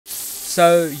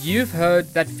So you've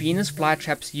heard that Venus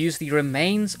flytraps use the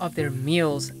remains of their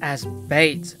meals as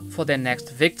bait for their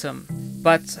next victim.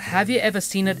 But have you ever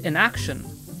seen it in action?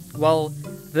 Well,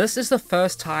 this is the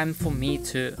first time for me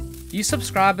too. You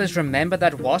subscribers remember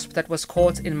that wasp that was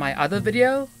caught in my other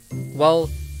video? Well,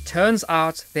 turns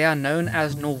out they are known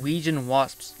as Norwegian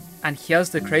wasps. And here's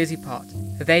the crazy part.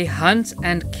 They hunt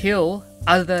and kill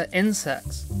other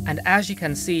insects. And as you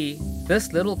can see,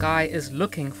 this little guy is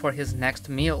looking for his next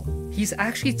meal. He's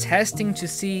actually testing to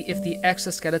see if the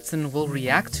exoskeleton will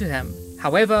react to him.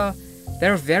 However,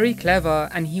 they're very clever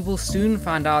and he will soon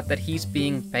find out that he's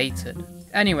being baited.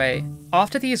 Anyway,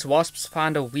 after these wasps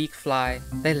find a weak fly,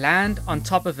 they land on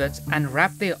top of it and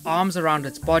wrap their arms around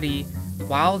its body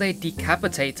while they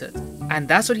decapitate it. And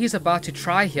that's what he's about to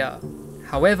try here.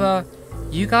 However,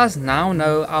 you guys now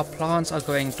know our plants are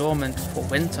going dormant for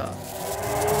winter.